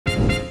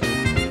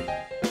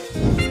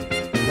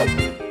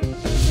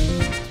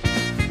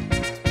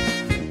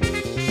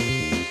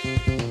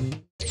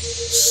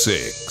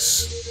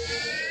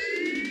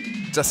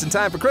6. Just in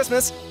time for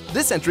Christmas,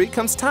 this entry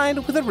comes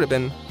tied with a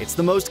ribbon. It's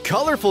the most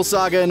colorful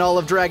saga in all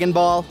of Dragon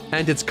Ball.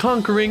 And it's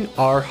conquering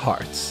our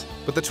hearts.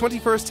 But the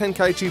 21st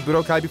Tenkaichi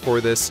Budokai before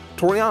this,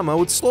 Toriyama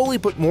would slowly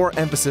put more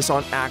emphasis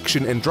on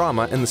action and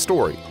drama in the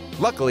story.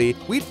 Luckily,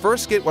 we'd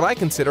first get what I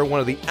consider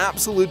one of the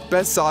absolute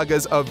best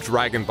sagas of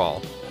Dragon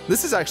Ball.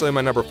 This is actually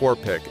my number 4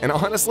 pick, and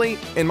honestly,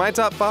 in my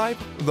top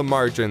 5, the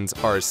margins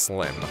are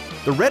slim.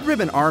 The Red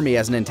Ribbon Army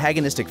as an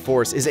antagonistic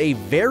force is a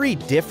very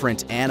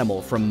different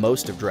animal from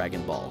most of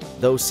Dragon Ball.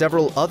 Though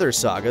several other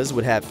sagas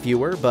would have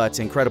fewer but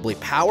incredibly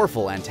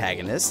powerful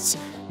antagonists,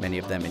 many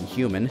of them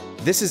inhuman,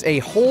 this is a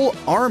whole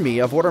army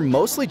of what are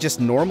mostly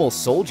just normal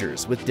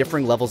soldiers with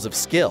differing levels of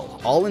skill,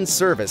 all in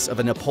service of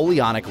a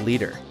Napoleonic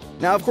leader.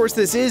 Now, of course,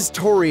 this is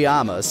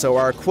Toriyama, so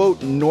our,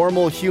 quote,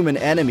 normal human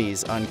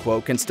enemies,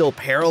 unquote, can still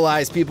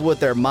paralyze people with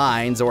their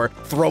minds or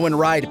throw and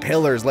ride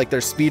pillars like they're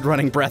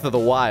speedrunning Breath of the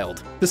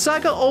Wild. The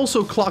saga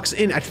also clocks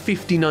in at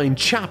 59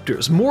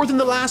 chapters, more than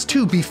the last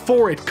 2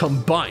 before it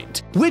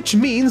combined, which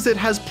means it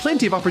has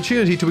plenty of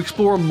opportunity to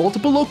explore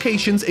multiple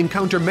locations,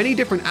 encounter many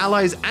different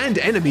allies and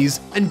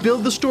enemies, and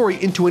build the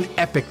story into an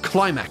epic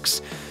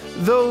climax.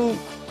 Though,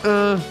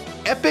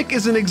 epic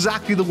isn't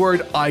exactly the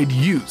word I'd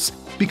use.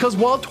 Because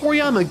while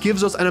Toriyama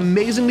gives us an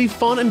amazingly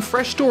fun and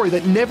fresh story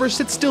that never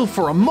sits still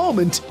for a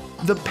moment,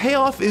 the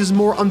payoff is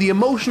more on the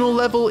emotional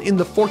level in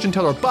the Fortune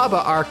Teller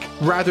Baba arc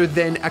rather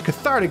than a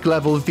cathartic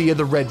level via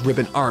the Red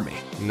Ribbon Army.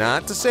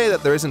 Not to say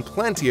that there isn't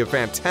plenty of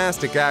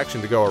fantastic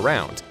action to go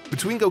around.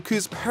 Between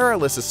Goku's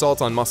perilous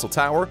assault on Muscle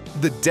Tower,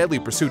 the deadly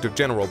pursuit of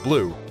General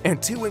Blue,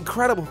 and 2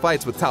 incredible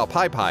fights with Tao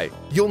Pai Pai,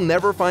 you'll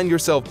never find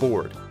yourself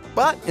bored.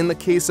 But in the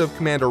case of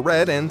Commander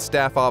Red and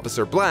Staff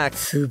Officer Black,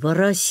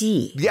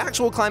 the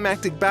actual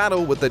climactic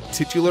battle with the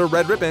titular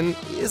Red Ribbon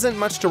isn't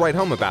much to write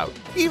home about,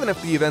 even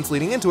if the events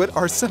leading into it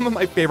are some of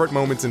my favorite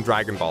moments in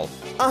Dragon Ball.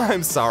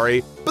 I'm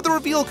sorry, but the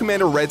reveal of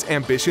Commander Red's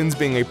ambitions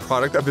being a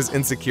product of his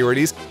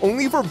insecurities,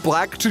 only for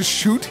Black to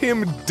shoot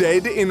him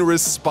dead in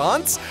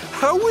response?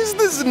 How is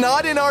this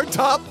not in our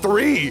top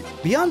 3?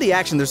 Beyond the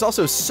action, there's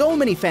also so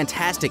many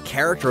fantastic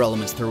character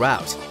elements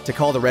throughout. To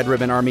call the Red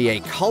Ribbon Army a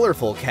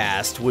colorful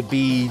cast would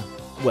be,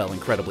 well,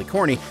 incredibly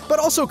corny, but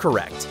also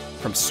correct.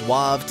 From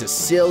suave to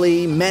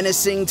silly,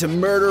 menacing to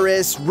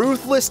murderous,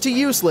 ruthless to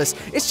useless,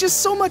 it's just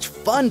so much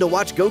fun to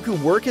watch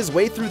Goku work his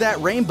way through that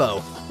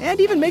rainbow, and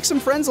even make some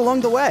friends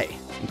along the way,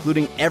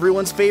 including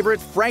everyone's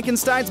favorite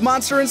Frankenstein's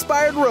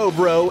monster-inspired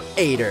Robro,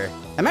 Ader.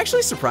 I'm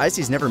actually surprised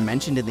he's never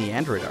mentioned in the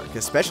Android arc,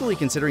 especially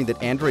considering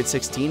that Android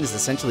 16 is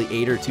essentially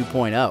Ader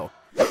 2.0.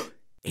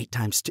 8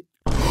 times 2.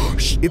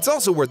 It's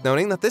also worth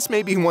noting that this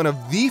may be one of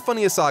the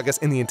funniest sagas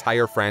in the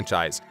entire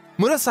franchise.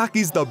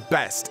 Murasaki's the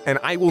best, and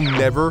I will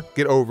never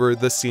get over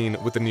the scene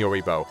with the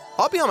Nyoibo.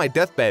 I'll be on my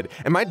deathbed,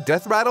 and my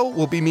death rattle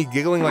will be me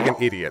giggling like an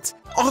idiot.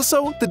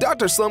 Also, the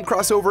Dr. Slump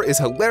crossover is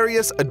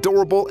hilarious,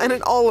 adorable, and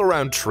an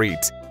all-around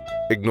treat.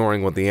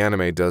 Ignoring what the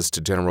anime does to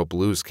General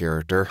Blue's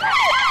character.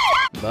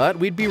 But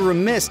we'd be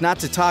remiss not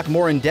to talk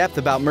more in depth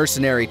about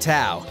Mercenary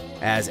Tao.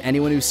 As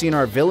anyone who's seen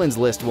our villains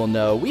list will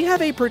know, we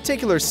have a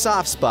particular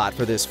soft spot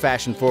for this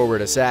fashion-forward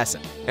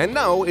assassin. And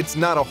no, it's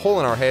not a hole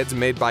in our heads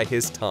made by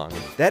his tongue.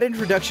 That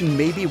introduction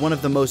may be one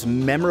of the most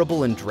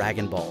memorable in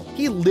Dragon Ball.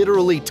 He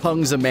literally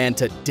tongues a man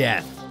to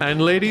death.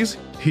 And ladies,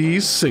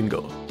 he's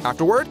single.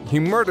 Afterward, he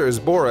murders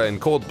Bora in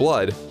cold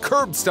blood,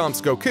 curb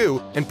stomps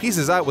Goku, and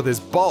pieces out with his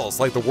balls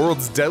like the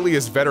world's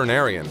deadliest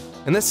veterinarian.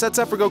 And this sets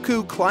up for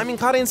Goku climbing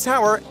Kaden's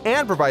tower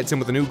and provides him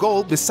with a new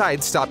goal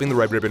besides stopping the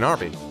Red Ribbon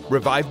Army: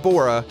 revive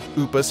Bora,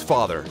 Upa's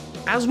father.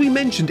 As we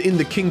mentioned in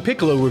the King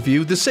Piccolo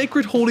review, the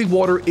Sacred Holy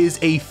Water is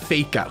a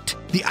fake-out.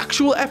 The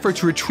actual effort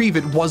to retrieve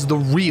it was the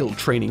real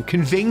training,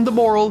 conveying the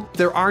moral,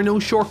 there are no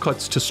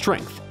shortcuts to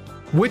strength,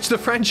 which the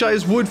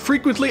franchise would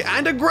frequently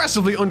and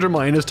aggressively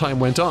undermine as time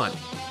went on.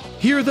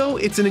 Here though,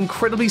 it's an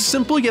incredibly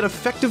simple yet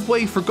effective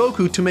way for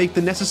Goku to make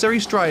the necessary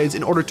strides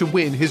in order to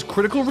win his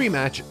critical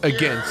rematch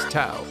against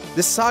Tao.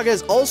 This saga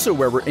is also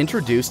where we're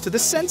introduced to the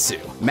Sensu,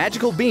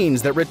 magical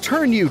beans that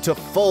return you to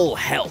full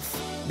health.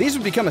 These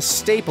would become a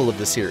staple of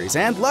the series,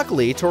 and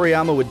luckily,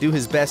 Toriyama would do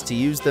his best to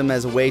use them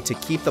as a way to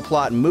keep the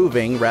plot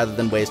moving rather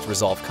than ways to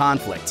resolve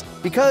conflict.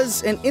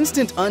 Because an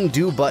instant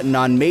undo button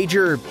on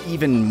major,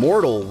 even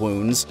mortal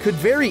wounds could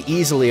very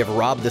easily have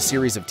robbed the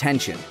series of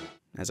tension,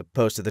 as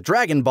opposed to the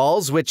Dragon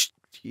Balls, which,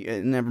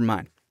 never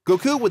mind.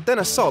 Goku would then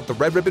assault the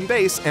Red Ribbon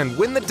base and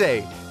win the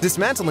day,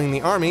 dismantling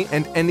the army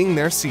and ending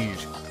their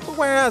siege. But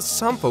whereas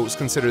some folks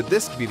consider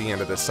this to be the end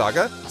of this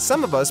saga,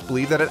 some of us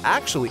believe that it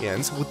actually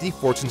ends with the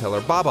Fortune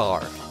Teller Baba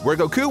arc, where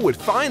Goku would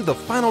find the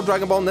final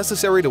Dragon Ball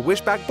necessary to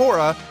wish back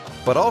Bora,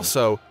 but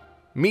also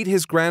meet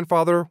his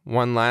grandfather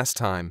one last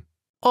time.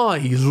 I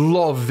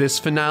love this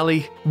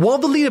finale. While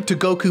the lead up to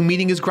Goku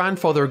meeting his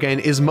grandfather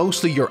again is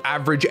mostly your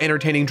average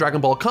entertaining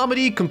Dragon Ball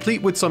comedy,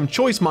 complete with some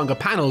choice manga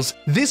panels,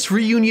 this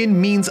reunion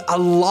means a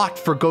lot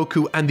for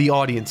Goku and the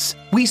audience.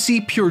 We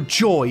see pure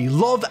joy,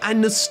 love,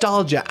 and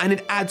nostalgia, and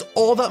it adds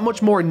all that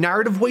much more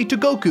narrative weight to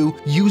Goku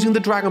using the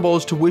Dragon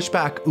Balls to wish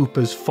back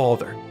Appa's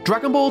father.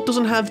 Dragon Ball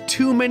doesn't have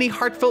too many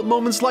heartfelt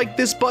moments like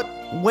this, but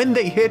when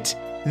they hit,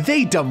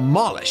 they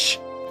demolish.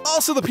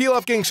 Also, the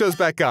Peel-Off Gang shows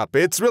back up.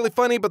 It's really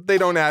funny, but they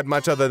don't add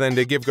much other than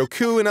to give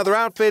Goku another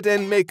outfit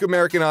and make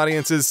American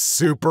audiences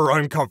super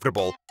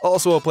uncomfortable.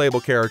 Also a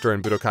playable character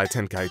in Budokai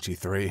Tenkaichi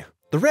 3.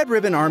 The Red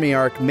Ribbon Army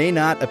arc may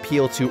not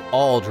appeal to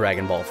all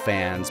Dragon Ball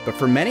fans, but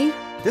for many,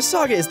 this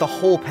saga is the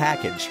whole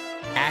package.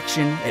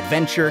 Action,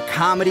 adventure,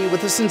 comedy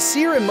with a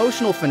sincere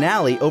emotional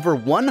finale over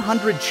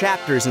 100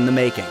 chapters in the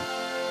making.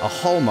 A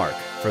hallmark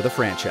for the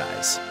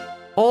franchise.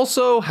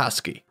 Also,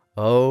 Husky.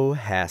 Oh,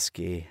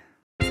 Husky.